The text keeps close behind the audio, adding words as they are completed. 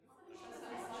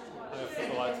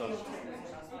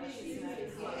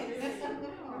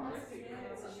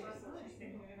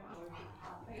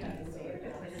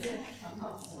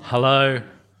Hello.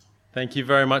 Thank you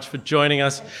very much for joining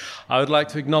us. I would like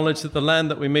to acknowledge that the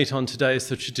land that we meet on today is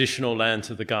the traditional lands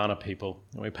of the Kaurna people,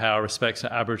 and we pay our respects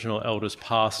to Aboriginal elders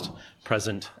past,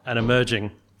 present and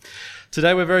emerging.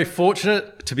 Today we're very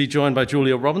fortunate to be joined by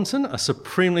Julia Robinson, a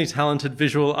supremely talented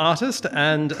visual artist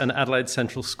and an Adelaide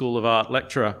Central School of Art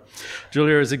lecturer.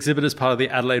 Julia has exhibited as part of the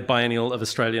Adelaide Biennial of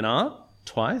Australian Art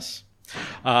twice,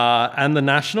 and the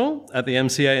National at the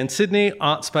MCA in Sydney,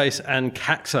 Artspace and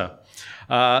CAXA.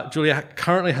 Julia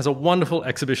currently has a wonderful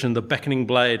exhibition, The Beckoning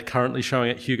Blade, currently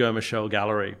showing at Hugo Michel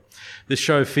Gallery. This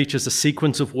show features a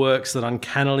sequence of works that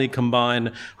uncannily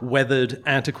combine weathered,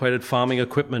 antiquated farming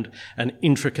equipment and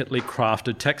intricately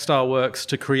crafted textile works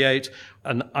to create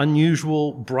an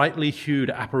unusual, brightly hued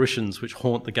apparitions which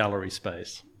haunt the gallery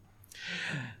space.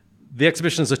 The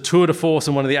exhibition is a tour de force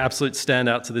and one of the absolute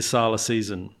standouts of this Sala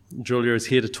season. Julia is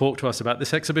here to talk to us about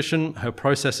this exhibition, her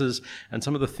processes, and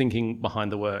some of the thinking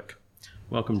behind the work.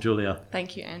 Welcome, Julia.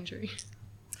 Thank you, Andrew.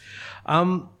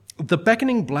 The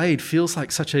Beckoning Blade feels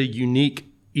like such a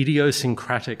unique,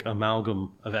 idiosyncratic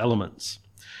amalgam of elements.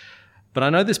 But I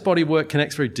know this body work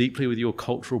connects very deeply with your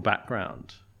cultural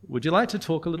background. Would you like to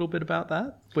talk a little bit about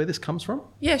that, where this comes from?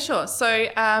 Yeah, sure. So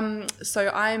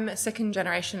I'm second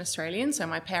generation Australian. So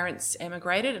my parents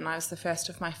emigrated and I was the first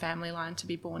of my family line to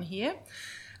be born here.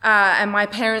 And my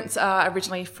parents are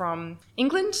originally from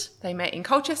England. They met in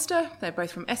Colchester. They're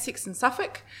both from Essex and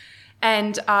Suffolk.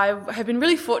 And I have been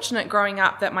really fortunate growing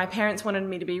up that my parents wanted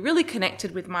me to be really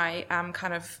connected with my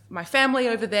my family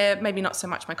over there, maybe not so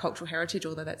much my cultural heritage,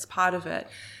 although that's part of it.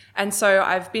 And so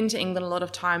I've been to England a lot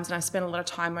of times and I spent a lot of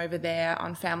time over there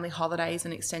on family holidays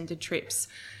and extended trips.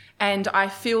 And I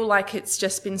feel like it's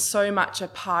just been so much a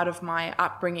part of my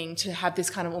upbringing to have this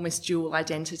kind of almost dual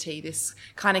identity, this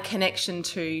kind of connection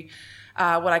to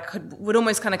what I would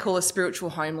almost kind of call a spiritual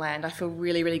homeland. I feel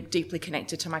really, really deeply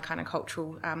connected to my kind of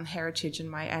cultural heritage and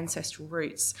my ancestral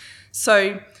roots.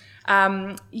 So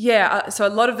so a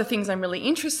lot of the things I'm really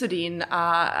interested in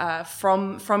are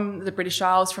from the British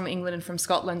Isles, from England and from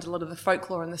Scotland. A lot of the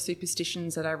folklore and the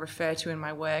superstitions that I refer to in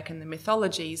my work and the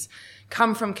mythologies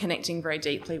come from connecting very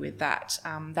deeply with that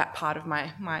part of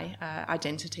my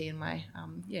identity and my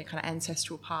kind of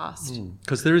ancestral past.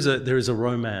 Because there is a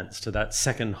romance to that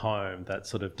second home, that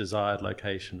sort of desired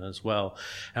location as well.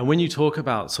 And when you talk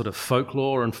about sort of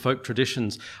folklore and folk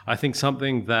traditions, I think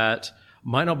something that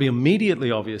might not be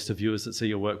immediately obvious to viewers that see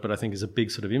your work, but I think is a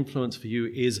big sort of influence for you,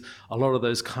 is a lot of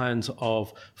those kinds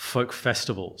of folk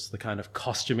festivals, the kind of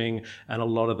costuming and a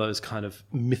lot of those kind of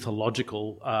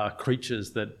mythological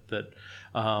creatures that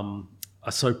are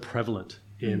so prevalent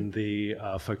in the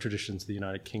folk traditions of the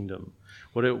United Kingdom.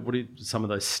 What are some of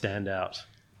those standout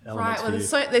elements? Right,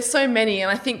 well, there's so many, and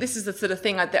I think this is the sort of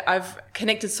thing that I've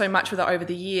connected so much with it over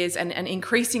the years and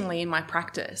increasingly in my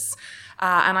practice.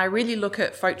 And I really look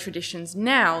at folk traditions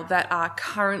now that are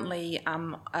currently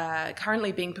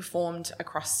being performed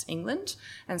across England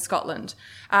and Scotland.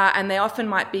 And they often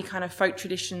might be kind of folk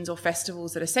traditions or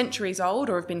festivals that are centuries old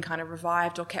or have been kind of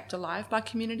revived or kept alive by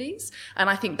communities. And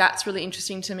I think that's really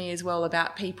interesting to me as well,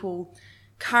 about people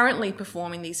currently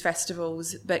performing these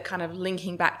festivals but kind of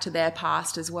linking back to their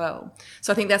past as well.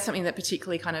 So I think that's something that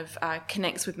particularly kind of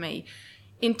connects with me.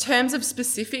 In terms of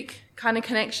specific kind of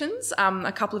connections,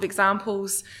 a couple of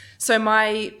examples. So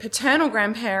my paternal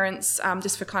grandparents,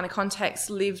 just for kind of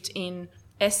context, lived in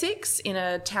Essex in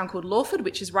a town called Lawford,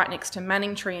 which is right next to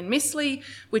Manningtree and Missley,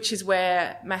 which is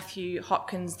where Matthew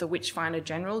Hopkins, the Witchfinder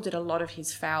General, did a lot of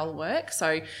his foul work.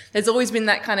 So there's always been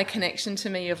that kind of connection to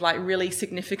me of like really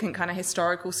significant kind of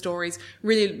historical stories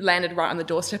really landed right on the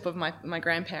doorstep of my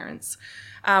grandparents.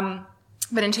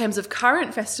 But in terms of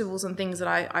current festivals and things that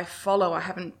I follow, I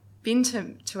haven't been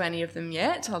to any of them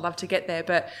yet. I'd love to get there.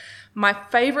 But my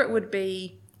favourite would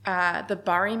be the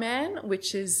Burry Man,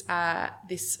 which is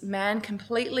this man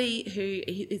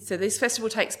completely so this festival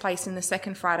takes place in the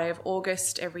second Friday of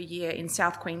August every year in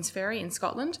South Queensferry in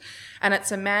Scotland. And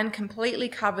it's a man completely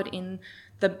covered in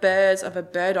the burrs of a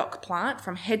burdock plant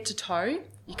from head to toe.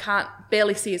 You can't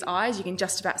barely see his eyes, you can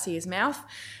just about see his mouth.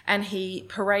 And he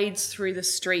parades through the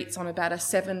streets on about a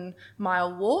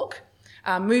 7-mile walk,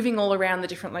 moving all around the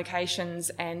different locations,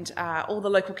 and all the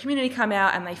local community come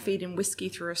out and they feed him whiskey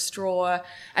through a straw.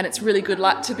 And it's really good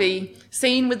luck to be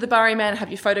seen with the Burry Man, have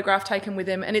your photograph taken with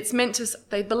him. And it's meant to,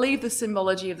 they believe the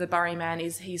symbology of the Burry Man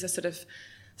is he's a sort of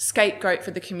scapegoat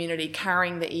for the community,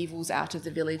 carrying the evils out of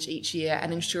the village each year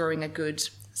and ensuring a good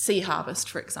sea harvest,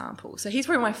 for example. So he's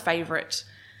probably my favourite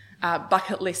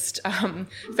bucket list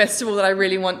festival that I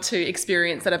really want to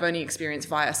experience that I've only experienced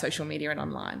via social media and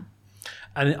online.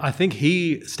 And I think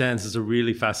he stands as a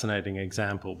really fascinating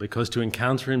example, because to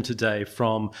encounter him today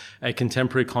from a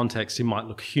contemporary context, he might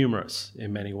look humorous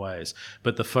in many ways,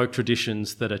 but the folk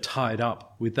traditions that are tied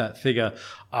up with that figure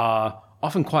are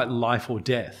often quite life or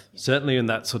death. Certainly in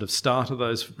that sort of start of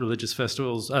those religious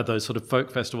festivals, those sort of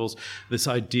folk festivals, this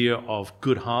idea of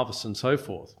good harvest and so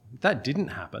forth. That didn't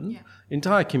happen. Yeah.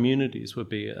 Entire communities would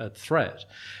be at threat.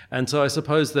 And so I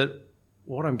suppose that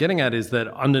what I'm getting at is that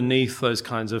underneath those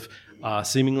kinds of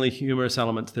seemingly humorous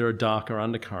elements, there are darker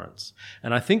undercurrents.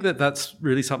 And I think that that's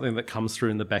really something that comes through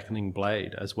in The Beckoning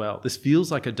Blade as well. This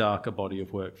feels like a darker body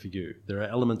of work for you. There are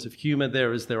elements of humour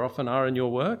there, as there often are in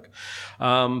your work,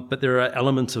 but there are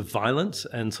elements of violence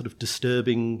and sort of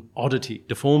disturbing oddity,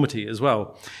 deformity as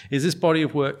well. Is this body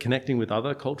of work connecting with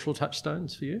other cultural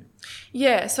touchstones for you?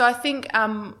 Yeah, so I think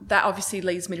that obviously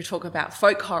leads me to talk about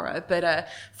folk horror, but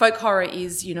folk horror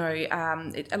is,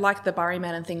 like the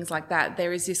Burryman and things like that,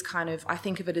 there is this kind of, I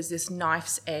think of it as this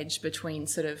knife's edge between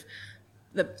sort of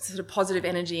the sort of positive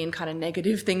energy and kind of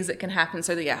negative things that can happen.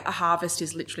 So that, a harvest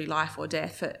is literally life or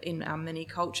death in many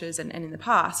cultures and in the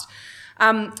past.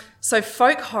 So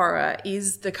folk horror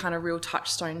is the kind of real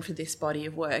touchstone for this body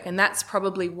of work, and that's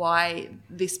probably why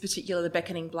this particular The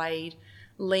Beckoning Blade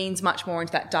leans much more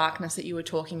into that darkness that you were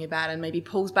talking about and maybe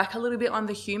pulls back a little bit on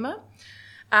the humour.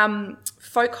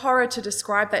 Folk horror, to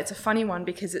describe that, it's a funny one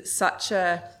because it's such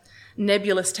a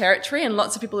nebulous territory, and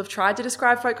lots of people have tried to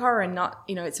describe folk horror and not,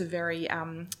 it's a very,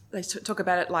 they talk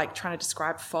about it like trying to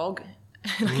describe fog.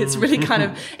 Like it's really kind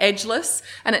of edgeless,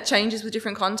 and it changes with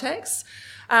different contexts.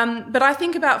 But I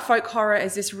think about folk horror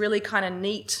as this really kind of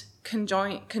neat,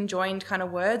 conjoined kind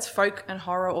of words, folk and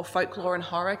horror, or folklore and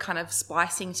horror kind of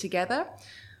splicing together.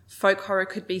 Folk horror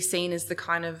could be seen as the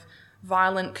kind of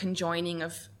violent conjoining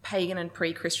of pagan and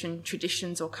pre-Christian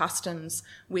traditions or customs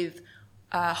with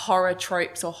horror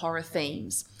tropes or horror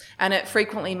themes. And it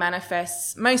frequently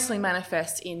mostly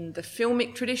manifests in the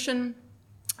filmic tradition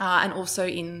and also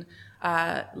in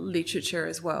literature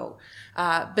as well.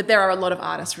 But there are a lot of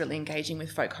artists really engaging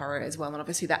with folk horror as well, and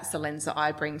obviously that's the lens that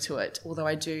I bring to it, although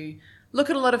I do look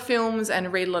at a lot of films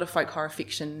and read a lot of folk horror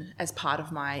fiction as part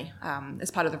of my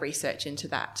as part of the research into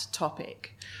that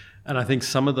topic. And I think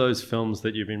some of those films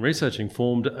that you've been researching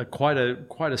formed quite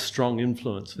a strong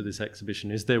influence for this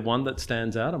exhibition. Is there one that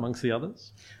stands out amongst the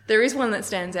others? There is one that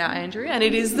stands out, Andrew, and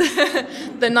it is the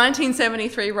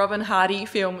 1973 Robin Hardy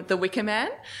film The Wicker Man,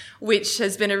 which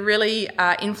has been a really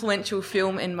influential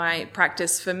film in my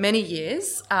practice for many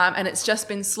years, and it's just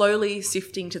been slowly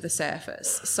sifting to the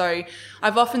surface. So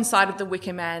I've often cited The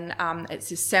Wicker Man. It's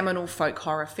this seminal folk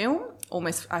horror film.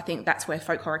 Almost, I think that's where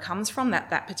folk horror comes from,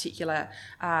 that particular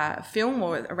film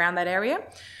or around that area.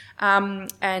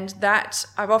 And that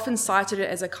I've often cited it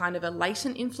as a kind of a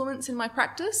latent influence in my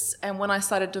practice. And when I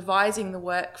started devising the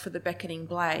work for The Beckoning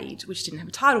Blade, which didn't have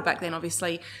a title back then,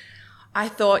 obviously, I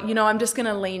thought, I'm just going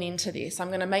to lean into this. I'm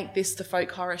going to make this the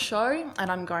folk horror show, and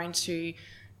I'm going to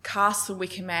cast the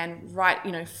Wicker Man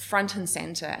right, front and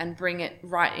centre, and bring it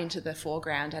right into the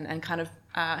foreground and kind of,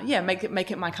 make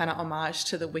it my kind of homage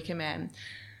to the Wicker Man.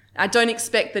 I don't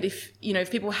expect that if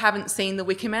people haven't seen The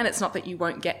Wicker Man, it's not that you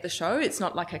won't get the show. It's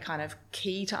not like a kind of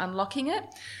key to unlocking it.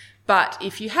 But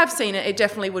if you have seen it, it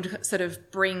definitely would sort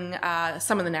of bring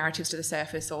some of the narratives to the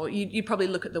surface, or you'd probably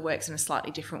look at the works in a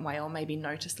slightly different way, or maybe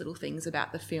notice little things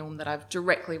about the film that I've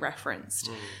directly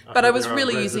referenced. But I was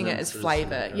really using it as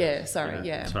flavour. Yeah,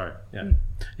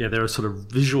 there are sort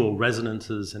of visual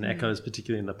resonances and echoes,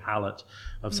 particularly in the palette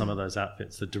of some of those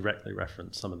outfits that directly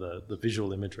reference some of the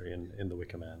visual imagery in The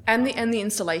Wicker Man. And the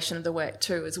installation of the work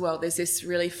too as well. There's this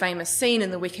really famous scene in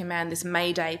The Wicker Man, this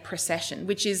May Day procession,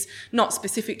 which is not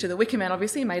specific to The Wicker Man,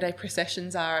 obviously. May Day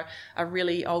processions are a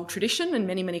really old tradition in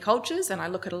many, many cultures, and I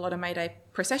look at a lot of May Day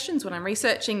processions when I'm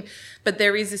researching, but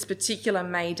there is this particular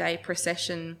May Day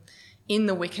procession in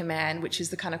The Wicker Man, which is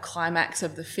the kind of climax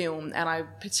of the film, and I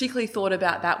particularly thought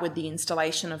about that with the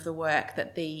installation of the work,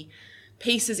 that the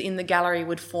pieces in the gallery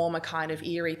would form a kind of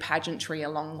eerie pageantry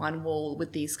along one wall,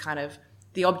 with these kind of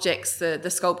the objects, the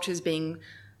sculptures being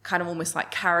kind of almost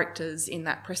like characters in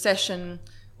that procession,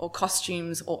 or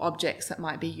costumes or objects that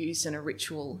might be used in a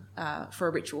ritual for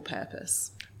a ritual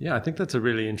purpose. Yeah, I think that's a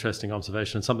really interesting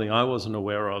observation, and something I wasn't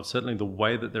aware of. Certainly the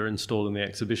way that they're installed in the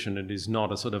exhibition, it is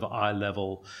not a sort of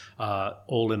eye-level,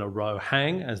 all-in-a-row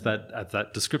hang, as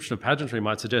that description of pageantry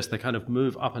might suggest. They kind of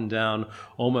move up and down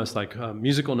almost like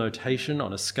musical notation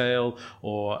on a scale,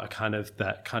 or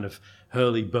that kind of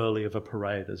hurly-burly of a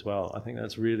parade as well. I think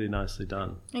that's really nicely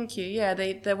done. Thank you. Yeah,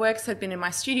 the works had been in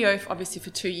my studio, obviously, for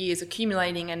 2 years,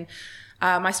 accumulating, and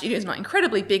My studio is not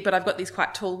incredibly big, but I've got these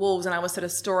quite tall walls, and I was sort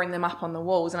of storing them up on the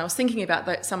walls. And I was thinking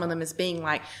about some of them as being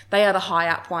like, they are the high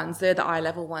up ones, they're the eye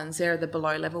level ones, they're the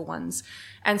below level ones.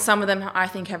 And some of them I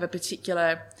think have a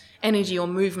particular energy or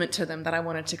movement to them that I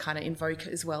wanted to kind of invoke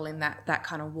as well in that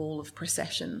kind of wall of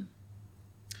procession.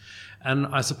 And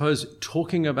I suppose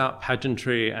talking about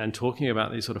pageantry and talking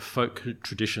about these sort of folk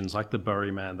traditions like the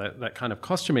Burryman, that kind of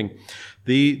costuming,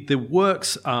 the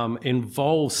works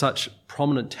involve such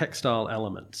prominent textile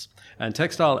elements and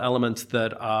textile elements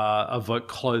that evoke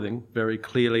clothing very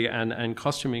clearly and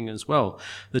costuming as well.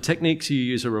 The techniques you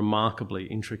use are remarkably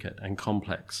intricate and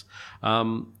complex.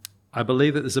 I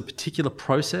believe that there's a particular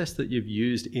process that you've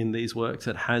used in these works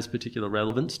that has particular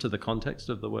relevance to the context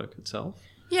of the work itself.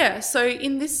 Yeah, so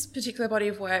in this particular body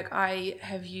of work, I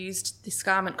have used this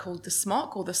garment called the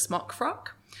smock or the smock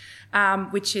frock,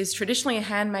 which is traditionally a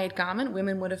handmade garment.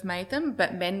 Women would have made them,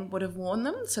 but men would have worn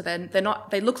them. So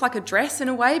they look like a dress in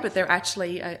a way, but they're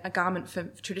actually a garment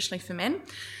traditionally for men.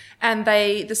 And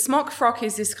the smock frock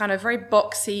is this kind of very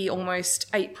boxy, almost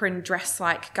apron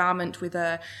dress-like garment with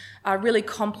a really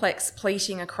complex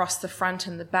pleating across the front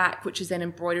and the back, which is then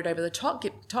embroidered over the top,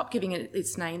 giving it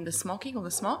its name, the smocking or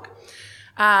the smock.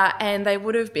 And they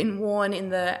would have been worn in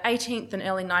the 18th and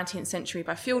early 19th century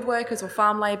by field workers or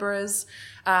farm labourers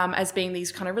as being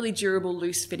these kind of really durable,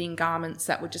 loose-fitting garments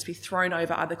that would just be thrown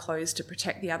over other clothes to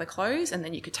protect the other clothes, and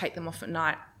then you could take them off at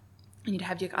night and you'd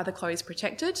have your other clothes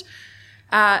protected.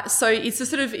 So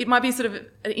it might be sort of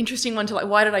an interesting one to like,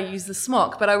 why did I use the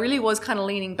smock? But I really was kind of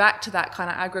leaning back to that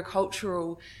kind of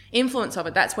agricultural influence of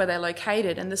it. That's where they're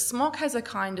located. And the smock has a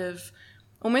kind of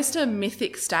almost a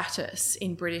mythic status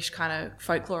in British kind of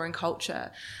folklore and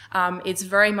culture. It's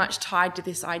very much tied to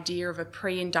this idea of a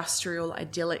pre-industrial,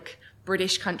 idyllic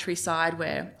British countryside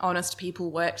where honest people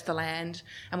worked the land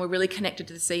and were really connected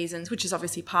to the seasons, which is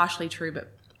obviously partially true,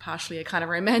 but partially a kind of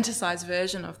romanticised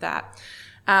version of that.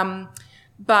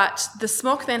 But the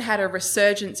smock then had a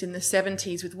resurgence in the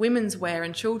 70s with women's wear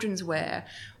and children's wear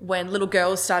when little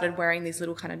girls started wearing these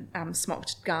little kind of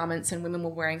smocked garments and women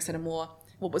were wearing sort of more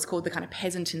what was called the kind of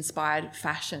peasant-inspired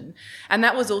fashion. And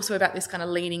that was also about this kind of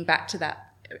leaning back to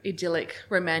that idyllic,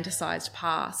 romanticised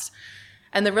past.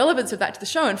 And the relevance of that to the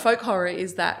show and folk horror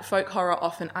is that folk horror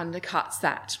often undercuts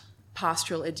that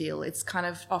pastoral idyll. It's kind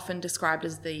of often described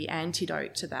as the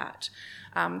antidote to that,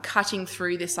 cutting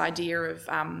through this idea of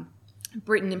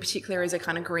Britain in particular is a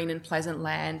kind of green and pleasant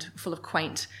land full of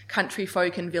quaint country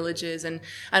folk and villages and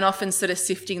often sort of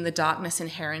sifting the darkness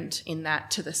inherent in that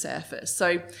to the surface.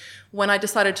 So when I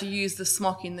decided to use the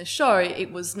smock in the show,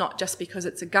 it was not just because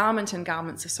it's a garment and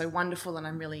garments are so wonderful and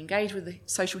I'm really engaged with the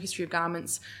social history of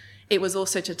garments. It was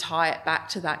also to tie it back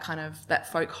to that kind of that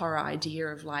folk horror idea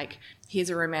of like, here's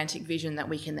a romantic vision that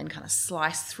we can then kind of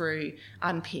slice through,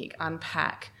 unpick,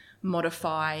 unpack,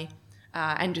 modify,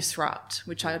 and disrupt,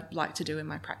 which I like to do in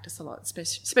my practice a lot,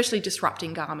 especially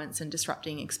disrupting garments and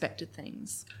disrupting expected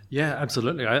things. Yeah,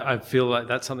 absolutely. I feel like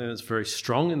that's something that's very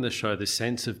strong in the show, this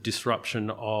sense of disruption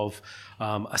of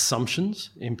assumptions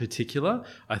in particular.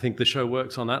 I think the show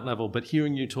works on that level, but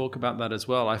hearing you talk about that as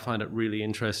well, I find it really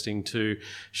interesting to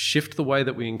shift the way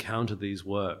that we encounter these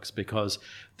works, because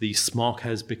the smock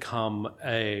has become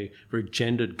a very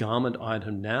gendered garment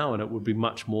item now, and it would be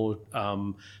much more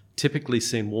typically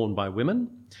seen worn by women.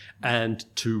 And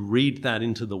to read that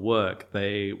into the work,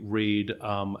 they read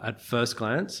at first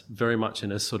glance very much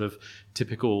in a sort of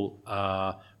typical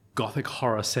gothic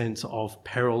horror sense of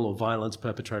peril or violence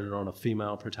perpetrated on a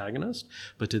female protagonist,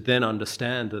 but to then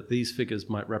understand that these figures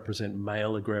might represent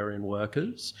male agrarian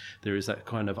workers, there is that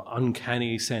kind of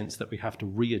uncanny sense that we have to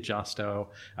readjust our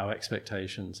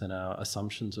expectations and our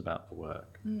assumptions about the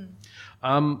work.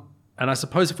 And I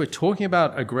suppose if we're talking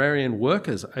about agrarian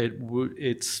workers,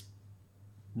 it's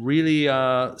really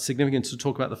significant to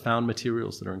talk about the found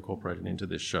materials that are incorporated into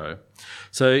this show.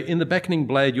 So in The Beckoning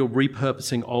Blade, you're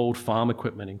repurposing old farm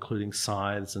equipment, including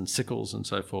scythes and sickles and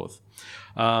so forth.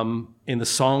 In the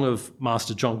Song of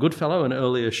Master John Goodfellow, an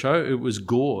earlier show, it was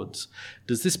gourds.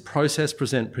 Does this process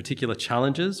present particular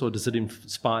challenges, or does it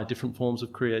inspire different forms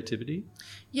of creativity?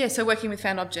 Yeah, so working with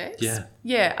found objects.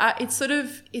 Yeah,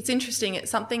 it's interesting.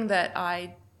 It's something that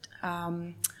I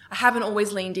haven't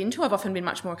always leaned into. I've often been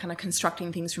much more kind of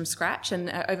constructing things from scratch, and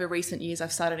over recent years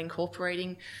I've started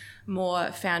incorporating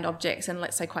more found objects, and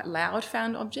let's say quite loud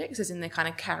found objects, as in they're kind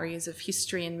of carriers of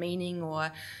history and meaning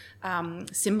or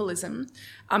symbolism.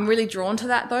 I'm really drawn to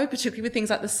that though, particularly with things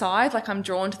like the scythe. Like I'm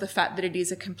drawn to the fact that it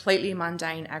is a completely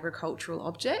mundane agricultural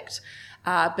object,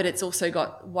 but it's also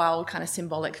got wild kind of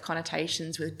symbolic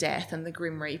connotations with death and the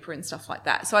Grim Reaper and stuff like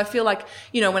that. So I feel like,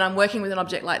 when I'm working with an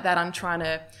object like that, I'm trying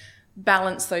to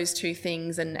balance those two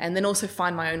things and then also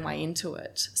find my own way into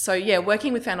it. So yeah,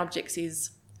 working with found objects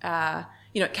is,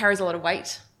 it carries a lot of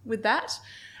weight with that.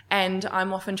 And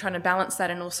I'm often trying to balance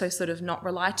that and also sort of not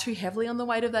rely too heavily on the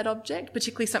weight of that object,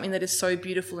 particularly something that is so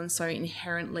beautiful and so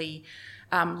inherently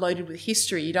loaded with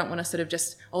history. You don't want to sort of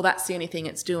just, that's the only thing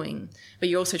it's doing. But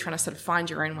you're also trying to sort of find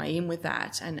your own way in with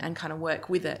that and kind of work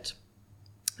with it.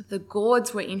 The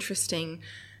gourds were interesting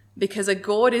because a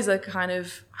gourd is a kind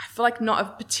of, I feel like not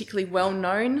a particularly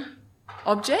well-known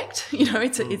object.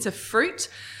 It's a fruit,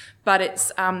 but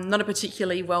it's not a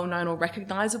particularly well-known or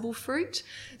recognisable fruit.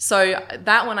 So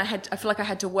that one I feel like I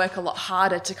had to work a lot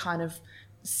harder to kind of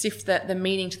sift the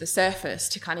meaning to the surface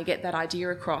to kind of get that idea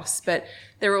across. But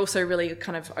there are also really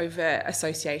kind of over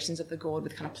associations of the gourd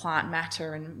with kind of plant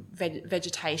matter and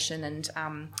vegetation and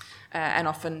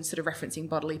often sort of referencing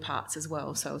bodily parts as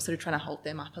well. So I was sort of trying to hold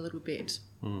them up a little bit.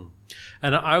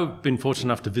 And I've been fortunate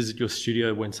enough to visit your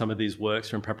studio when some of these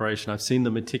works are in preparation. I've seen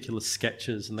the meticulous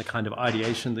sketches and the kind of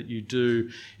ideation that you do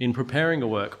in preparing a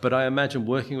work. But I imagine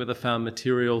working with a found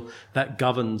material that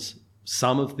governs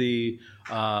some of the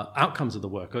outcomes of the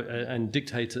work and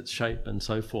dictates its shape and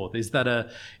so forth. Is that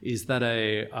a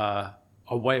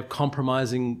way of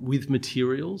compromising with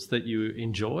materials that you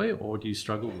enjoy, or do you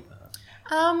struggle with that?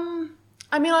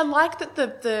 I like that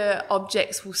the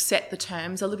objects will set the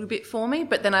terms a little bit for me,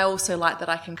 but then I also like that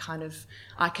I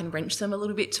can wrench them a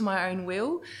little bit to my own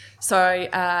will. So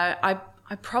I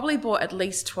probably bought at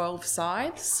least 12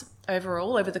 scythes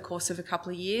overall over the course of a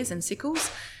couple of years and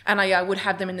sickles, and I would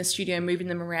have them in the studio moving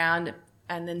them around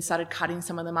and then started cutting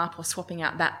some of them up or swapping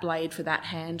out that blade for that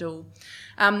handle.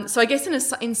 So I guess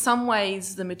in some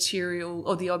ways the material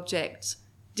or the object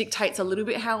dictates a little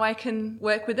bit how I can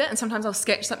work with it, and sometimes I'll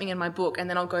sketch something in my book and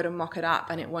then I'll go to mock it up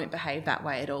and it won't behave that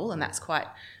way at all, and that's quite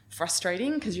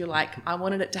frustrating because you're like, I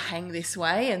wanted it to hang this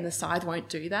way and the scythe won't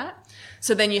do that.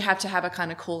 So then you have to have a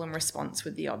kind of call and response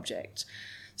with the object.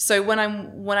 So when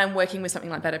I'm working with something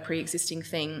like that, a pre-existing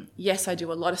thing, yes, I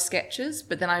do a lot of sketches,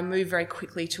 but then I move very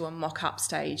quickly to a mock-up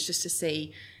stage just to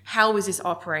see how is this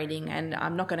operating, and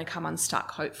I'm not going to come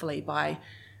unstuck, hopefully, by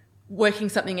working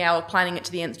something out, planning it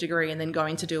to the nth degree, and then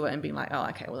going to do it and being like, oh,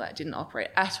 okay, well, that didn't operate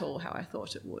at all how I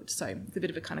thought it would. So it's a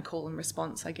bit of a kind of call and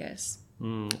response, I guess.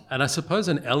 And I suppose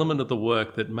an element of the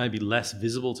work that may be less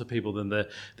visible to people than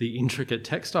the intricate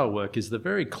textile work is the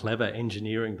very clever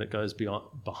engineering that goes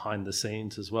behind the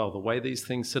scenes as well. The way these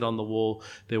things sit on the wall,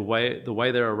 the way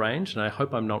they're arranged, and I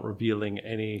hope I'm not revealing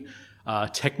any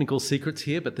technical secrets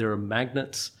here, but there are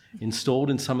magnets installed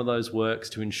in some of those works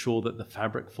to ensure that the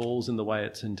fabric falls in the way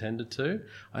it's intended to.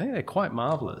 I think they're quite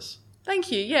marvellous.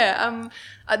 Thank you. Yeah.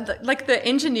 Like the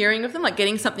engineering of them, like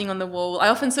getting something on the wall. I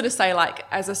often sort of say, like,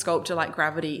 as a sculptor, like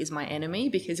gravity is my enemy,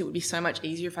 because it would be so much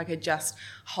easier if I could just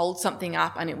hold something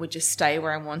up and it would just stay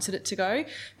where I wanted it to go.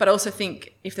 But I also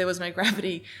think if there was no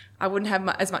gravity, I wouldn't have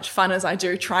as much fun as I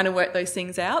do trying to work those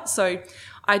things out. So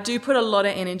I do put a lot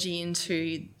of energy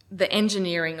into the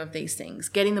engineering of these things,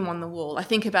 getting them on the wall. I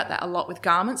think about that a lot with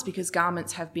garments, because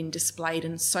garments have been displayed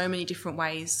in so many different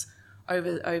ways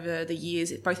over the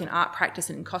years, both in art practice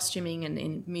and in costuming and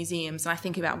in museums. And I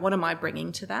think about, what am I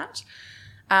bringing to that?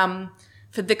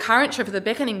 For the current show, for the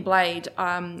Beckoning Blade,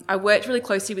 I worked really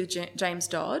closely with James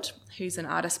Dodd, who's an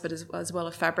artist but as well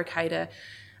a fabricator,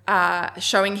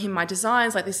 showing him my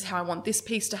designs, like, this is how I want this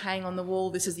piece to hang on the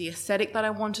wall, this is the aesthetic that I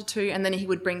wanted to, and then he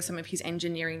would bring some of his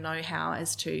engineering know-how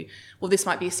as to, well, this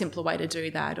might be a simpler way to do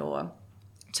that, or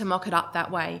to mock it up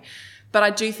that way. But I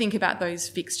do think about those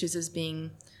fixtures as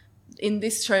being, in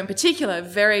this show in particular,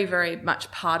 very, very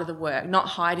much part of the work, not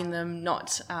hiding them,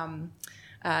 not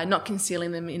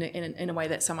concealing them in a way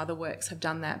that some other works have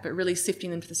done that, but really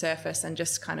sifting them to the surface and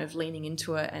just kind of leaning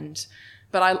into it.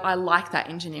 But I like that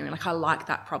engineering, like, I like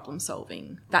that problem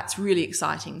solving. That's really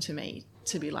exciting to me,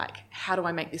 to be like, how do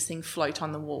I make this thing float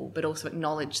on the wall, but also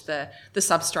acknowledge the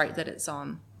substrate that it's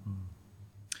on.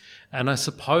 And I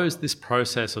suppose this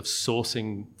process of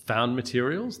sourcing found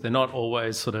materials, they're not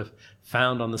always sort of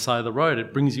found on the side of the road.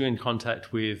 It brings you in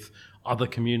contact with other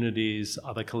communities,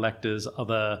 other collectors,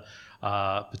 other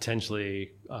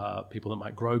potentially people that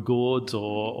might grow gourds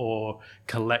or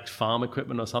collect farm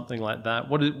equipment or something like that.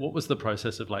 What was the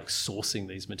process of, like, sourcing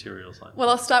these materials like? Well,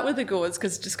 I'll start with the gourds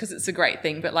because it's a great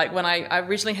thing. But, like, when I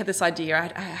originally had this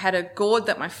idea, I had a gourd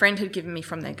that my friend had given me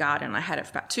from their garden. I had it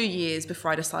for about 2 years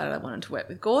before I decided I wanted to work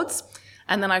with gourds.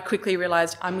 And then I quickly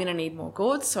realised I'm going to need more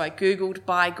gourds. So I Googled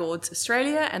Buy Gourds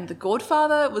Australia, and the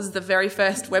Gourdfather was the very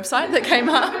first website that came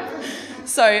up.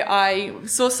 So I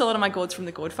sourced a lot of my gourds from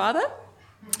the Gourdfather.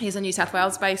 He's a New South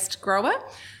Wales-based grower.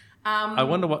 I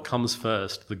wonder what comes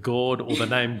first, the gourd or the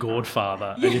name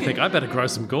Gourdfather. And you think, I better grow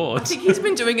some gourds. I think he's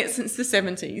been doing it since the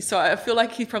 70s, so I feel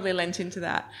like he probably lent into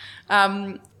that.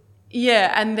 And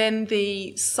then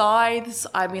the scythes,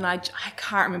 I mean, I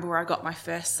can't remember where I got my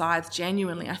first scythe,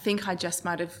 genuinely. I think I just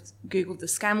might have Googled the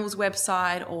Scammell's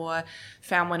website or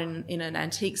found one in an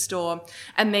antique store.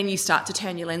 And then you start to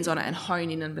turn your lens on it and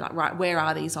hone in and be like, right, where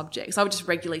are these objects? I would just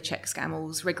regularly check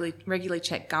Scammell's, regularly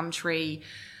check Gumtree,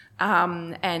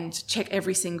 and check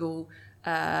every single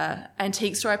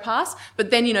antique store I pass. But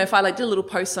then, if I did a little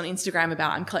post on Instagram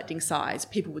about I'm collecting scythes,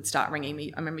 people would start ringing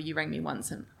me. I remember you rang me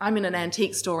once and I'm in an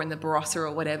antique store in the Barossa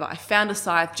or whatever. I found a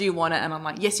scythe. Do you want it? And I'm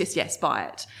like, yes, buy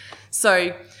it.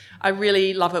 So I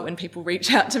really love it when people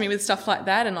reach out to me with stuff like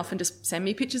that and often just send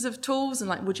me pictures of tools and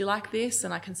like, would you like this?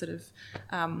 And I can sort of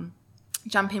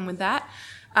jump in with that.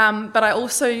 But I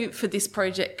also, for this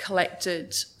project,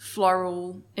 collected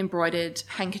floral embroidered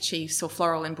handkerchiefs or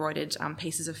floral embroidered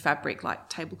pieces of fabric like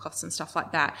tablecloths and stuff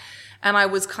like that. And I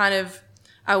was kind of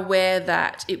aware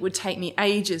that it would take me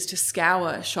ages to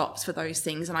scour shops for those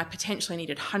things and I potentially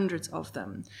needed hundreds of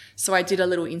them. So I did a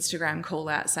little Instagram call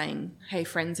out saying, hey,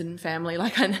 friends and family,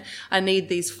 I need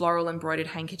these floral embroidered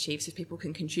handkerchiefs if people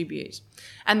can contribute.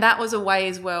 And that was a way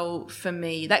as well for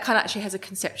me, that kind of actually has a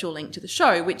conceptual link to the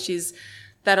show, which is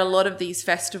that a lot of these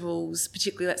festivals,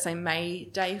 particularly, let's say, May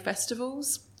Day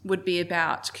festivals, would be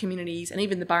about communities, and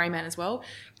even the Burryman as well,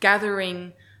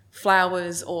 gathering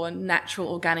flowers or natural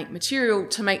organic material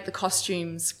to make the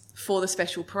costumes for the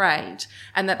special parade,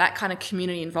 and that kind of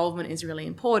community involvement is really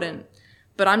important.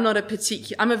 But I'm not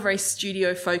I'm a very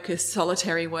studio-focused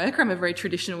solitary worker. I'm a very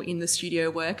traditional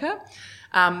in-the-studio worker.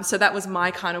 So that was my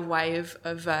kind of way of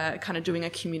kind of doing a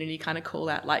community kind of call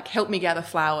out, like help me gather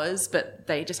flowers, but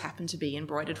they just happen to be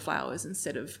embroidered flowers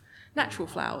instead of natural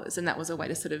flowers. And that was a way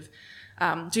to sort of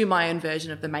do my own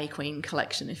version of the May Queen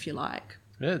collection, if you like.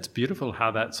 Yeah, it's beautiful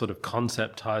how that sort of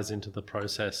concept ties into the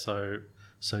process so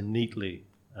neatly,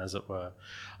 as it were.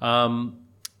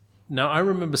 Now, I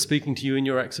remember speaking to you in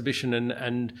your exhibition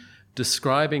and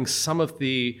describing some of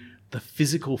the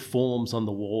physical forms on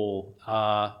the wall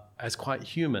as quite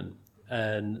human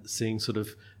and seeing sort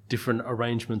of different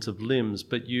arrangements of limbs.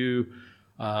 But you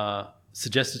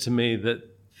suggested to me that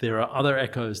there are other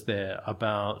echoes there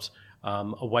about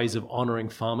ways of honouring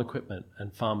farm equipment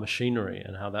and farm machinery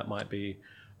and how that might be,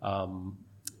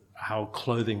 how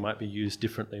clothing might be used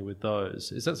differently with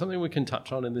those. Is that something we can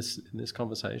touch on in this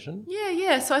conversation?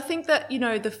 Yeah. So I think that,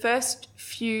 the first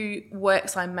few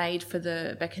works I made for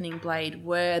the Beckoning Blade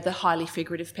were the highly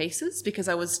figurative pieces because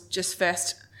I was just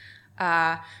first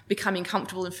becoming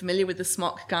comfortable and familiar with the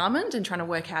smock garment and trying to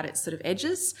work out its sort of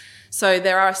edges. So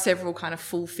there are several kind of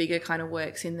full figure kind of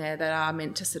works in there that are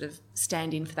meant to sort of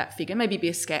stand in for that figure, maybe be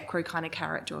a scarecrow kind of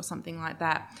character or something like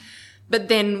that. But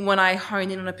then when I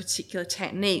hone in on a particular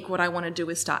technique, what I want to do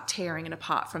is start tearing it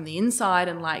apart from the inside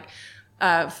and like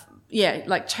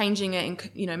changing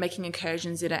it and, making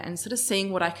incursions in it and sort of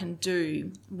seeing what I can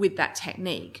do with that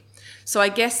technique. So I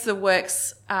guess the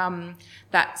works there's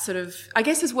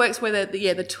works where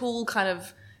the tool kind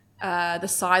of, the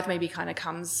scythe maybe kind of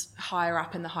comes higher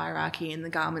up in the hierarchy and the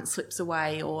garment slips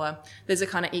away, or there's a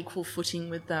kind of equal footing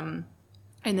with them.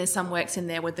 And there's some works in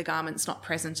there where the garment's not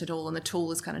present at all and the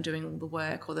tool is kind of doing all the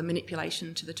work, or the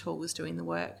manipulation to the tool is doing the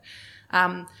work.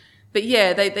 But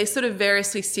yeah, they sort of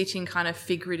variously sit in kind of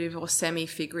figurative or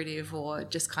semi-figurative or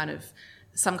just kind of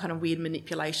some kind of weird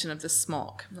manipulation of the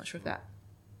smock. I'm not sure if that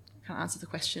kind of answers the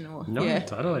question or... No, yeah.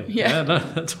 Totally. Yeah, no,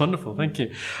 that's wonderful. Thank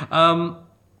you.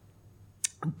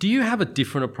 Do you have a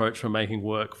different approach for making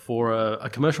work for a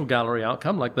commercial gallery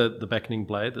outcome, like the Beckoning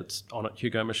Blade that's on at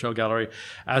Hugo Michel Gallery,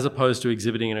 as opposed to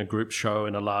exhibiting in a group show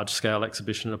in a large-scale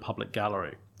exhibition in a public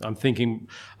gallery? I'm thinking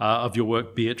of your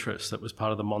work, Beatrice, that was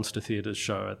part of the Monster Theatres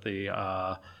show at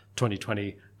the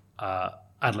 2020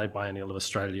 Adelaide Biennial of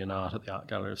Australian Art at the Art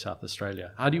Gallery of South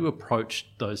Australia. How do you approach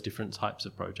those different types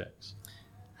of projects?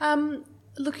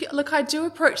 Look, I do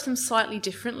approach them slightly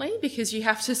differently because you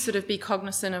have to sort of be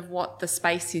cognizant of what the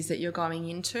space is that you're going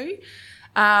into.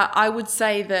 I would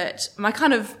say that my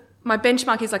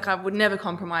benchmark is like I would never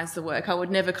compromise the work. I would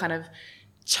never kind of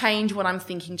change what I'm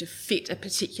thinking to fit a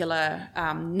particular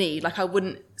need. Like I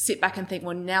wouldn't sit back and think,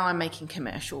 well, now I'm making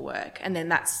commercial work and then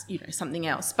that's, something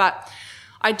else. But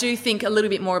I do think a little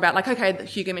bit more about like, okay,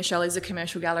 Hugo Michel is a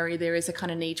commercial gallery. There is a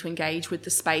kind of need to engage with the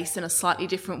space in a slightly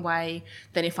different way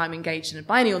than if I'm engaged in a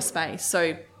biennial space.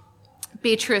 So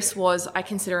Beatrice was, I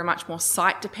consider, a much more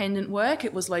site-dependent work.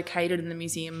 It was located in the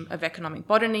Museum of Economic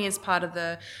Botany as part of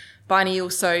the biennial.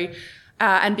 So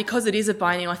And because it is a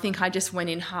biennial, I think I just went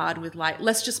in hard with like,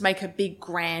 let's just make a big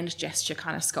grand gesture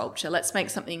kind of sculpture. Let's make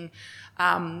something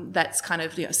that's kind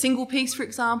of, a single piece, for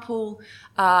example,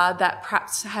 that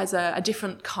perhaps has a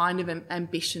different kind of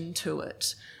ambition to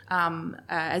it.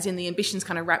 As in the ambition's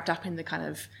kind of wrapped up in the kind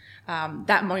of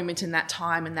that moment and that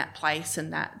time and that place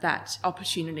and that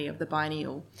opportunity of the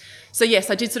biennial. So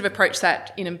yes, I did sort of approach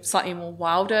that in a slightly more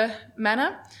wilder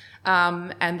manner.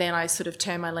 And then I sort of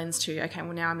turned my lens to, okay,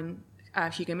 well now I'm in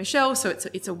Hugo Michel, so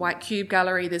it's a white cube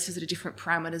gallery. There's sort of different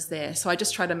parameters there. So I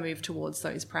just try to move towards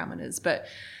those parameters, but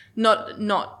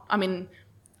not. I mean,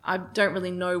 I don't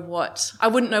really know I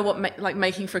wouldn't know what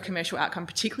making for a commercial outcome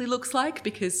particularly looks like,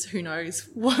 because who knows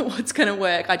what's going to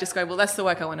work. I just go, well, that's the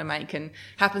work I want to make, and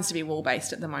happens to be wall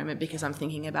based at the moment because I'm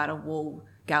thinking about a wall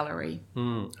gallery.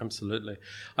 Absolutely.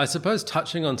 I suppose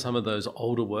touching on some of those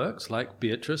older works like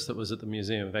Beatrice that was at the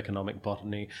Museum of Economic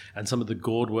Botany and some of the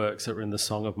gourd works that were in the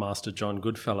Song of Master John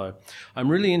Goodfellow, I'm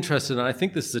really interested, and I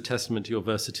think this is a testament to your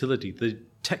versatility. The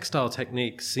textile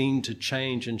techniques seem to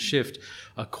change and shift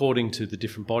according to the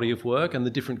different body of work and the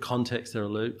different context they're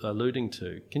alluding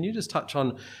to. Can you just touch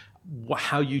on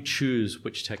how you choose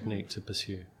which technique to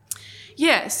pursue?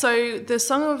 Yeah, so the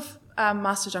Song of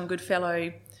Master John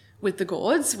Goodfellow with the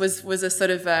gourds was a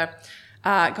sort of a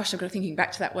gosh, I'm kind of thinking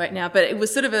back to that work now, but it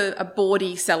was sort of a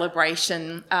bawdy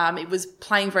celebration. It was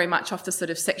playing very much off the sort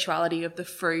of sexuality of the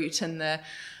fruit and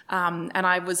and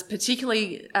I was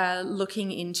particularly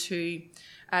looking into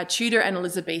Tudor and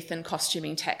Elizabethan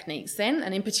costuming techniques then,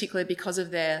 and in particular because of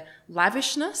their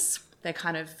lavishness, their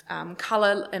kind of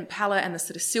colour and palette and the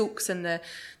sort of silks and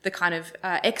the kind of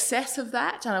excess of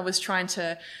that. And I was trying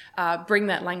to bring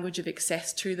that language of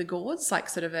excess to the gourds, like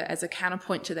sort of as a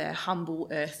counterpoint to their humble,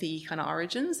 earthy kind of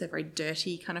origins. They're very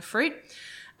dirty kind of fruit.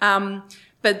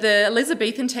 But the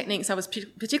Elizabethan techniques I was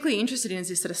particularly interested in is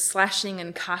this sort of slashing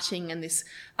and cutting and this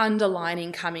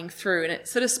underlining coming through. And it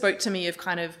sort of spoke to me of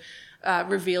kind of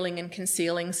revealing and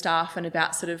concealing stuff and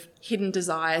about sort of hidden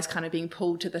desires kind of being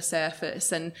pulled to the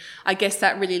surface. And I guess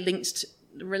that really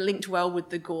linked well with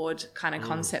the gourd kind of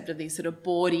concept of these sort of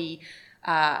bawdy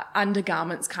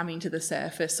undergarments coming to the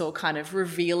surface, or kind of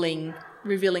revealing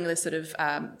the sort of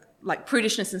like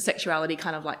prudishness and sexuality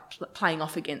kind of like playing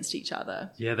off against each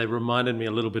other. Yeah, they reminded me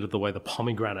a little bit of the way the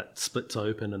pomegranate splits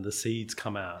open and the seeds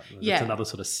come out. Yeah. It's another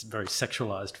sort of very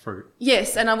sexualized fruit.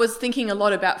 Yes, and I was thinking a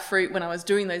lot about fruit when I was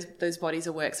doing those bodies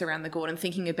of works around the gourd, and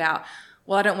thinking about,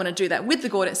 well, I don't want to do that with the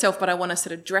gourd itself, but I want to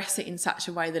sort of dress it in such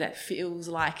a way that it feels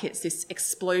like it's this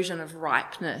explosion of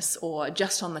ripeness, or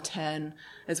just on the turn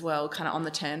as well, kind of on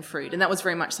the turn fruit. And that was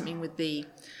very much something with the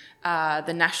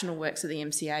national works of the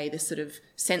MCA, this sort of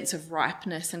sense of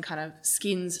ripeness and kind of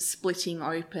skins splitting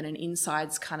open and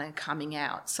insides kind of coming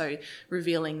out. So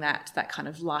revealing that kind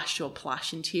of lush or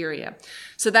plush interior.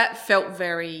 So that felt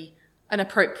very an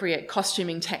appropriate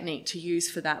costuming technique to use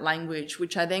for that language,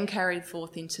 which I then carried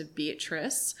forth into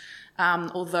Beatrice.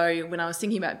 Although when I was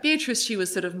thinking about Beatrice, she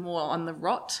was sort of more on the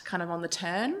rot, kind of on the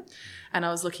turn. And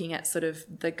I was looking at sort of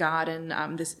the garden.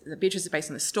 Beatrice is based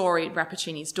on the story,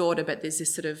 Rappaccini's daughter, but there's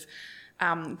this sort of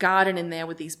garden in there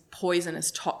with these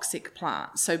poisonous, toxic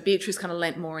plants. So Beatrice kind of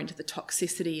lent more into the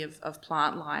toxicity of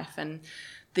plant life, and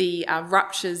the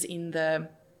ruptures in the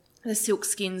silk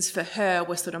skins for her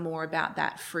were sort of more about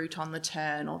that fruit on the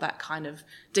turn, or that kind of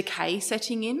decay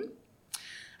setting in.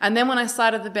 And then when I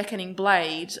started the Beckoning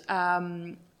Blade,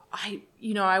 I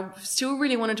still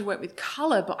really wanted to work with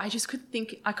colour, but I just couldn't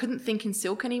think in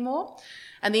silk anymore.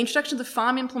 And the introduction of the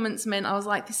farm implements meant I was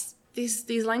like,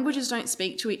 these languages don't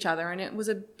speak to each other. And it was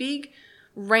a big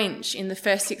wrench in the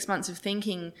first 6 months of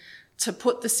thinking to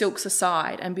put the silks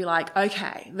aside and be like,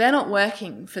 okay, they're not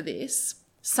working for this.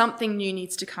 Something new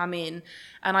needs to come in.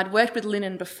 And I'd worked with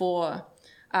linen before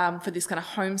for this kind of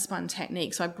homespun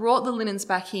technique. So I brought the linens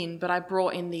back in, but I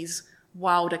brought in these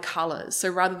wilder colours. So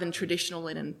rather than traditional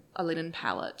linen, a linen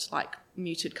palette, like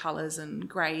muted colours and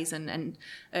greys and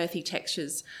earthy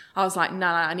textures, I was like, no,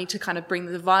 I need to kind of bring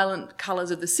the violent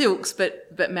colours of the silks,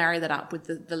 but marry that up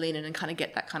with the linen and kind of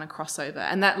get that kind of crossover.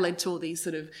 And that led to all these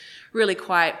sort of what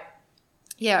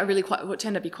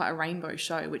turned out to be quite a rainbow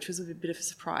show, which was a bit of a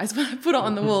surprise. When I put it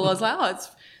on the wall, I was like, oh,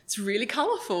 it's really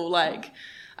colourful.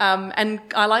 And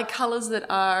I like colours that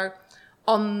are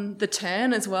on the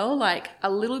turn as well, like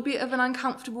a little bit of an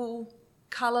uncomfortable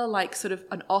colour, like sort of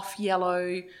an off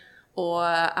yellow, or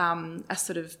a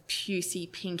sort of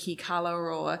pucey pinky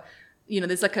colour, or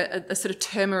there's like a sort of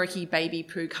turmeric-y baby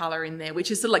poo colour in there,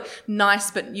 which is sort of like nice,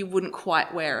 but you wouldn't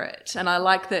quite wear it. And I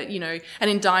like that, and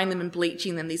in dyeing them and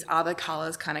bleaching them, these other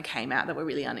colours kind of came out that were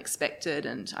really unexpected.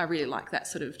 And I really like that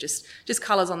sort of just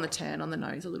colours on the turn, on the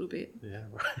nose a little bit. Yeah,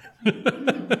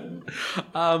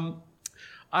 right.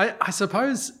 I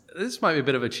suppose this might be a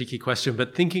bit of a cheeky question,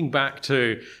 but thinking back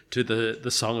to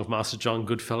the song of Master John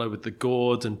Goodfellow with the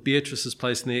gourds and Beatrice's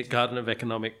place in the Garden of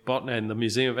Economic Botany and the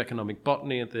Museum of Economic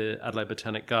Botany at the Adelaide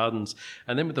Botanic Gardens,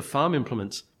 and then with the farm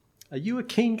implements. Are you a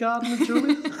keen gardener,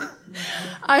 Julia?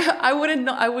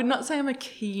 I would not say I'm a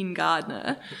keen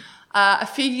gardener. A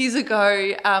few years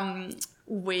ago,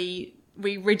 we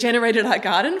regenerated our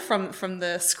garden from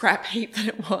the scrap heap that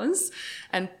it was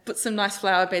and put some nice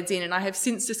flower beds in. And I have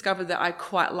since discovered that I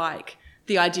quite like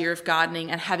the idea of gardening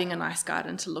and having a nice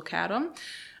garden to look out on.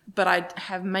 But I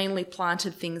have mainly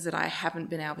planted things that I haven't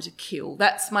been able to kill.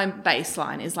 That's my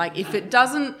baseline, is like, if it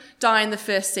doesn't die in the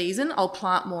first season, I'll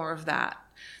plant more of that.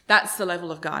 That's the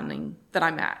level of gardening that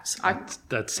I'm at.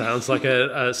 That sounds like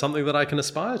something that I can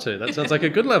aspire to. That sounds like a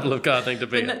good level of gardening to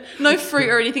be at. No fruit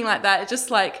or anything like that. It's just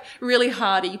like really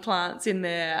hardy plants in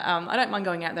there. I don't mind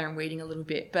going out there and weeding a little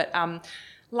bit. But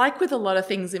like with a lot of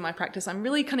things in my practice, I'm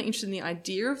really kind of interested in the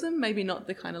idea of them, maybe not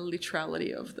the kind of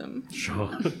literality of them. Sure.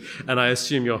 And I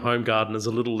assume your home garden is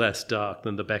a little less dark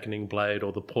than the Beckoning Blade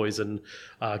or the poison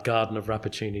garden of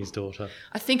Rappaccini's daughter.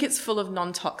 I think it's full of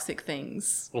non-toxic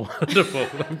things. Wonderful.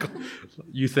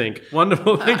 You think.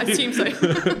 Wonderful. Thank you. I assume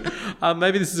so.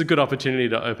 Maybe this is a good opportunity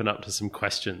to open up to some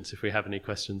questions, if we have any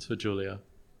questions for Julia.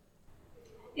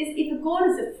 If a gourd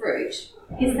is a fruit,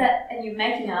 is that, and you're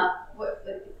making up,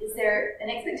 is there an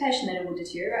expectation that it will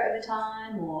deteriorate over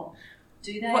time, or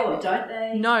do they, or don't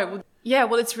they? No.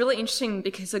 Well, it's really interesting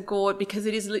because because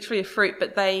it is literally a fruit,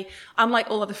 but they, unlike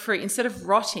all other fruit, instead of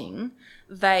rotting,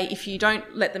 if you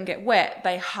don't let them get wet,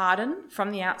 they harden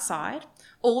from the outside.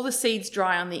 All the seeds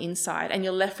dry on the inside, and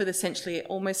you're left with essentially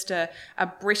almost a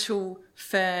brittle,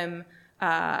 firm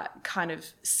kind of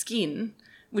skin,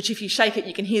 which if you shake it,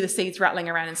 you can hear the seeds rattling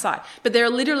around inside. But there are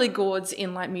literally gourds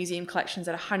in like museum collections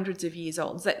that are hundreds of years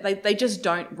old. They just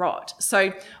don't rot.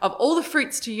 So of all the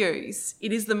fruits to use,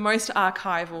 it is the most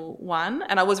archival one.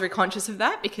 And I was very conscious of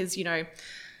that because,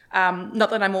 not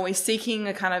that I'm always seeking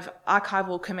a kind of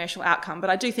archival commercial outcome, but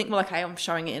I do think, well, okay, I'm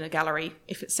showing it in a gallery.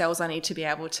 If it sells, I need to be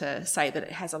able to say that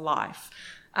it has a life.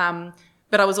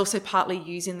 But I was also partly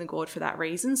using the gourd for that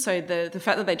reason. So the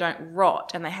fact that they don't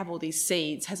rot and they have all these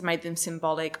seeds has made them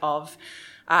symbolic of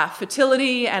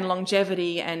fertility and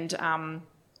longevity and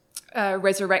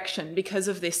resurrection because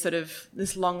of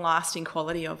this long-lasting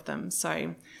quality of them.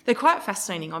 So they're quite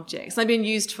fascinating objects. They've been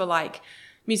used for like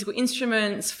musical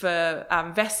instruments, for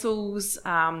vessels,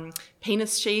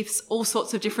 penis sheaths, all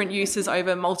sorts of different uses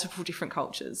over multiple different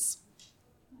cultures.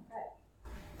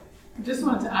 I just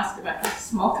wanted to ask about the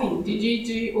smocking. Did you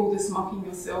do all the smocking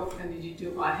yourself, and did you do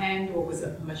it by hand, or was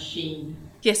it a machine?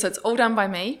 Yes, so it's all done by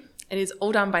me. It is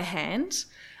all done by hand.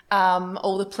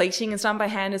 All the pleating is done by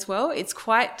hand as well. It's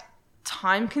quite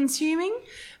time consuming,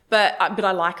 but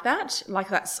I like that. Like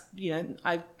that's,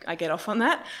 I get off on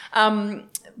that.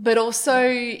 But also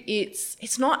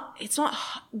it's not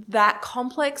that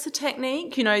complex a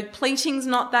technique. Pleating's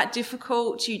not that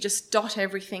difficult. You just dot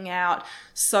everything out.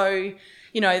 So,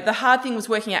 the hard thing was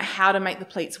working out how to make the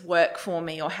pleats work for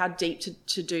me or how deep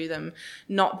to do them,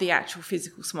 not the actual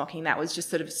physical smocking. That was just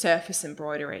sort of surface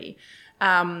embroidery.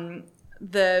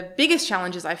 The biggest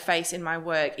challenges I face in my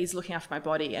work is looking after my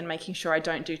body and making sure I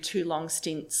don't do too long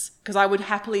stints, because I would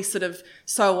happily sort of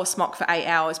sew or smock for 8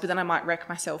 hours, but then I might wreck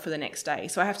myself for the next day.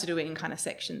 So I have to do it in kind of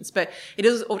sections. But it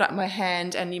is all done by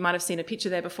hand, and you might have seen a picture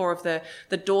there before of the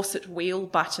Dorset wheel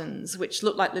buttons, which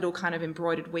look like little kind of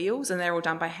embroidered wheels, and they're all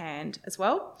done by hand as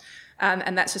well.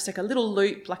 And that's just like a little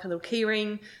loop, like a little key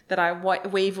ring that I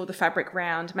weave all the fabric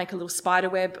round, make a little spider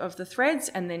web of the threads,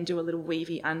 and then do a little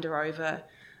weavy under over.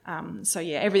 So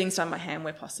yeah, everything's done by hand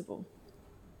where possible.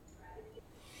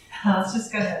 I was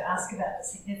just going to ask about the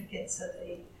significance of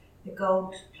the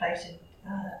gold-plated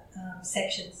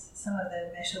sections. Some of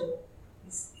the metal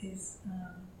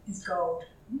is gold.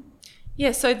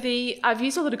 Yeah, so I've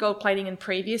used a lot of gold plating in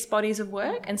previous bodies of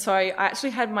work, and so I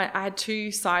actually had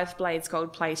 2 scythe blades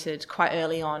gold plated quite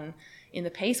early on in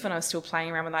the piece when I was still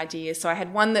playing around with ideas. So I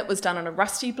had one that was done on a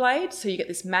rusty blade, so you get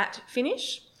this matte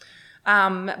finish,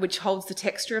 which holds the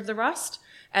texture of the rust,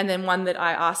 and then one that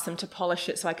I asked them to polish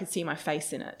it so I could see my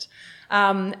face in it.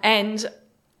 And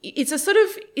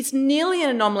it's nearly an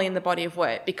anomaly in the body of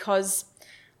work, because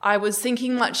I was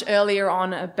thinking much earlier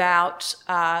on about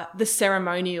the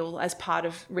ceremonial as part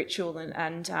of ritual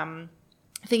and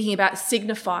thinking about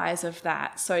signifiers of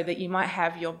that, so that you might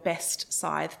have your best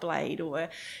scythe blade or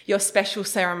your special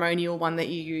ceremonial one that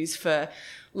you use for,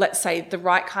 let's say, the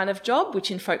right kind of job,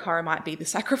 which in folk horror might be the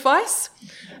sacrifice.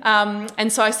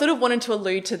 And so I sort of wanted to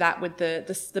allude to that with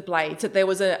the blades, that there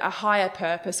was a higher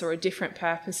purpose or a different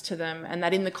purpose to them, and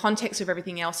that in the context of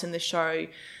everything else in the show,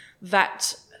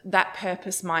 that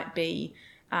purpose might be,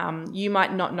 you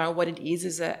might not know what it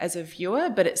is as a viewer,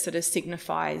 but it sort of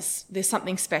signifies there's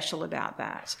something special about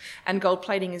that. And gold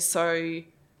plating is so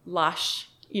lush,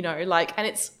 and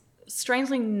it's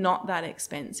strangely not that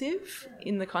expensive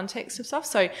in the context of stuff.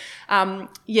 So,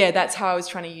 that's how I was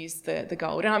trying to use the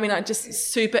gold. And I mean, it just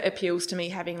super appeals to me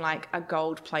having like a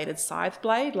gold-plated scythe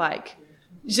blade. Like,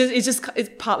 it's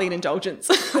partly an indulgence.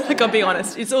 Like, I'll be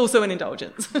honest, it's also an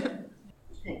indulgence.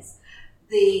 Thanks.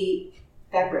 The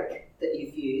fabric that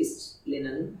you've used,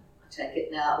 linen, I take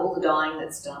it. Now, all the dyeing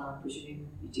that's done, I presume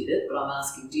you did it, but I'm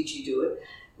asking, did you do it?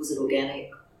 Was it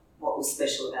organic? What was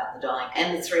special about the dyeing?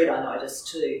 And the thread, I noticed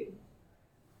too.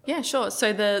 Yeah, sure.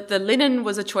 So the linen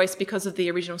was a choice because of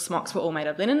the original smocks were all made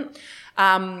of linen.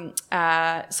 So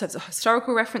it's a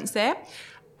historical reference there.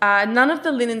 None of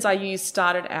the linens I used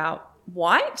started out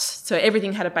white. So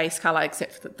everything had a base colour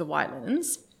except for the white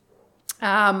linens.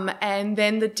 And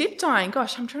then the dip dyeing,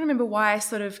 gosh, I'm trying to remember why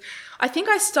I think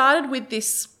I started with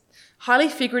this highly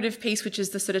figurative piece, which is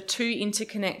the sort of two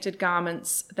interconnected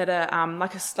garments that are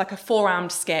like a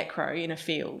four-armed scarecrow in a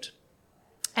field.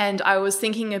 And I was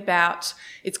thinking about,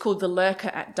 it's called the Lurker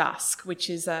at Dusk, which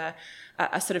is a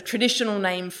sort of traditional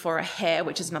name for a hare,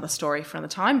 which is another story for another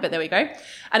time, but there we go.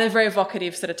 And a very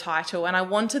evocative sort of title. And I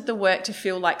wanted the work to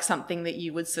feel like something that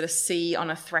you would sort of see on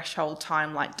a threshold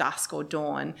time like dusk or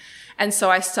dawn. And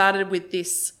so I started with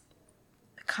this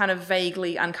kind of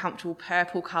vaguely uncomfortable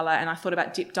purple colour, and I thought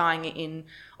about dip dyeing it in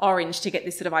orange to get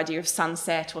this sort of idea of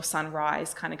sunset or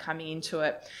sunrise kind of coming into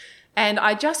it. And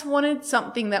I just wanted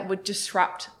something that would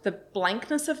disrupt the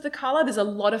blankness of the colour. There's a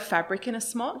lot of fabric in a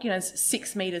smock, it's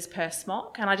 6 metres per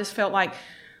smock. And I just felt like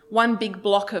one big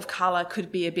block of colour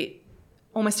could be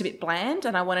almost a bit bland.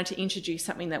 And I wanted to introduce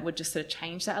something that would just sort of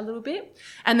change that a little bit.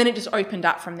 And then it just opened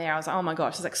up from there. I was like, oh my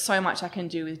gosh, there's like so much I can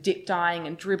do with dip dyeing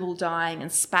and dribble dyeing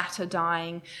and spatter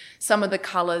dyeing. Some of the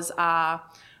colours are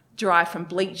derived from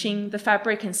bleaching the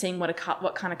fabric and seeing what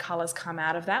kind of colours come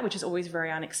out of that, which is always very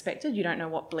unexpected. You don't know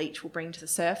what bleach will bring to the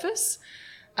surface.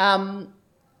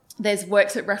 There's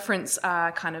works that reference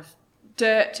kind of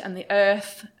dirt and the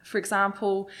earth, for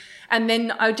example. And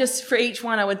then for each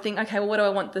one, I would think, okay, well, what do I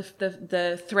want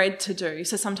the thread to do?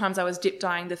 So sometimes I was dip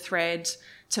dyeing the thread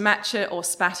to match it or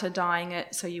spatter dyeing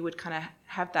it, so you would kind of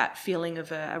have that feeling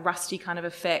of a rusty kind of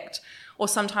effect. Or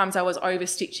sometimes I was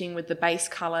over-stitching with the base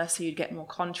colour so you'd get more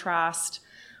contrast,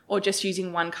 or just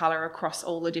using one colour across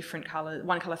all the different colours,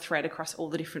 one colour thread across all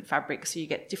the different fabrics so you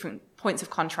get different points of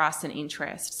contrast and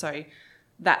interest. So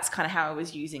that's kind of how I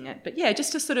was using it. But yeah,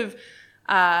 just to sort of,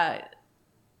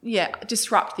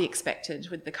 disrupt the expected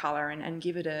with the colour and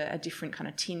give it a different kind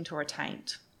of tint or a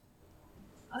taint.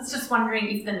 I was just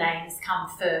wondering if the names come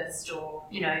first, or,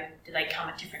 do they come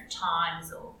at different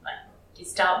times, or like, do you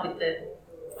start with the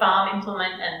farm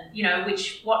implement and,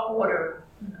 what order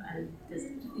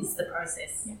is the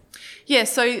process? Yeah,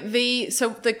 so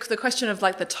the question of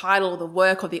like the title, the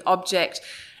work or the object,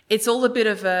 it's all a bit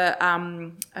of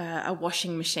a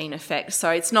washing machine effect. So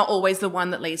it's not always the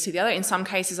one that leads to the other. In some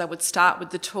cases, I would start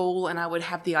with the tool and I would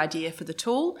have the idea for the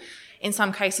tool. In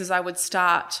some cases, I would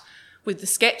start with the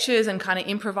sketches and kind of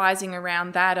improvising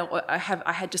around that. Or I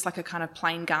had just like a kind of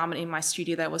plain garment in my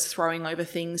studio that I was throwing over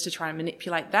things to try and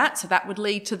manipulate that. So that would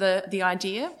lead to the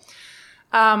idea.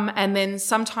 And then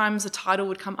sometimes a title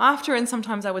would come after, and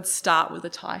sometimes I would start with a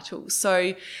title.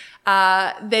 So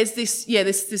there's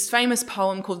this famous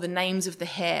poem called The Names of the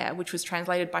Hare, which was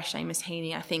translated by Seamus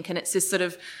Heaney, I think. And it's this sort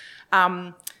of,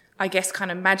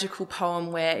 kind of magical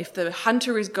poem where if the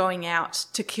hunter is going out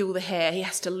to kill the hare, he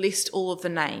has to list all of the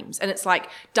names. And it's like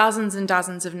dozens and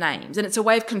dozens of names. And it's a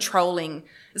way of controlling,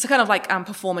 it's a kind of like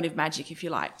performative magic, if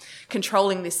you like,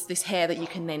 controlling this hare that you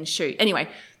can then shoot. Anyway,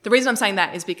 the reason I'm saying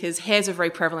that is because hares are very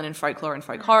prevalent in folklore and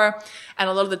folk horror. And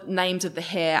a lot of the names of the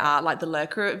hare are like the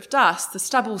Lurker at Dusk, the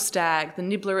Stubble Stag, the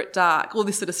Nibbler at Dark, all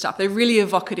this sort of stuff. They're really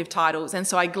evocative titles. And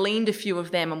so I gleaned a few of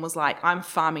them and was like, I'm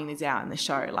farming these out in the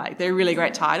show. Like, they're really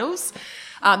great titles.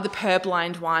 The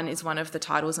Purblind one is one of the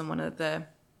titles and one of the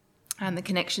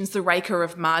connections. The Raker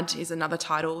of Mud is another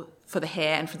title for the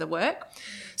hare and for the work.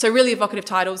 So really evocative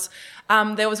titles.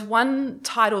 There was one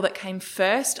title that came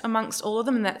first amongst all of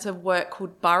them, and that's a work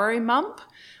called Burrow Mump,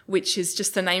 which is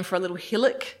just the name for a little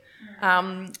hillock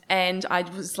And I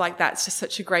was like, that's just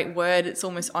such a great word. It's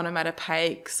almost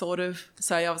onomatopoeic, sort of.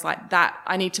 So I was like,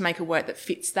 I need to make a word that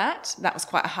fits that. That was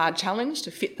quite a hard challenge,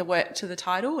 to fit the word to the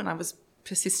title, and I was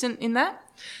persistent in that.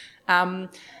 And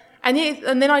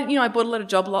then I bought a lot of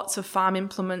job lots of farm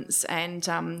implements and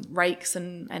rakes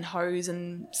and hoes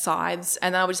and scythes,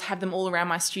 and I would just have them all around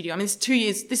my studio. I mean,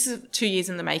 this is 2 years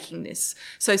in the making, this.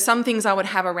 So some things I would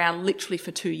have around literally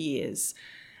for 2 years.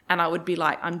 And I would be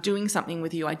like, I'm doing something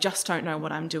with you. I just don't know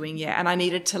what I'm doing yet. And I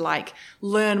needed to like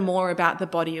learn more about the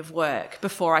body of work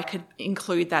before I could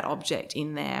include that object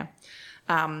in there.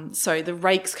 So the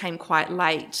rakes came quite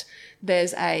late.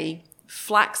 There's a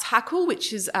flax hackle,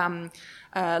 which is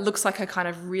looks like a kind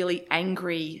of really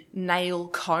angry nail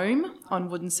comb on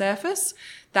wooden surface.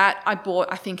 That I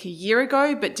bought, I think, a year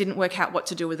ago, but didn't work out what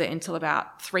to do with it until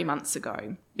about 3 months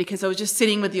ago, because I was just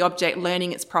sitting with the object,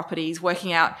 learning its properties,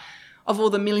 working out, of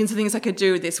all the millions of things I could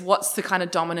do with this, what's the kind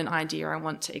of dominant idea I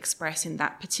want to express in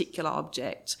that particular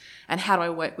object, and how do I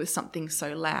work with something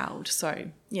so loud?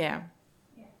 So, yeah.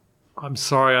 I'm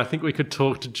sorry, I think we could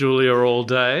talk to Julia all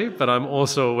day, but I'm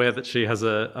also aware that she has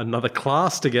another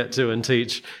class to get to and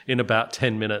teach in about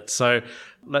 10 minutes. So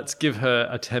let's give her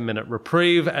a 10-minute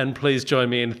reprieve, and please join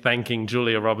me in thanking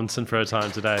Julia Robinson for her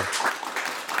time today.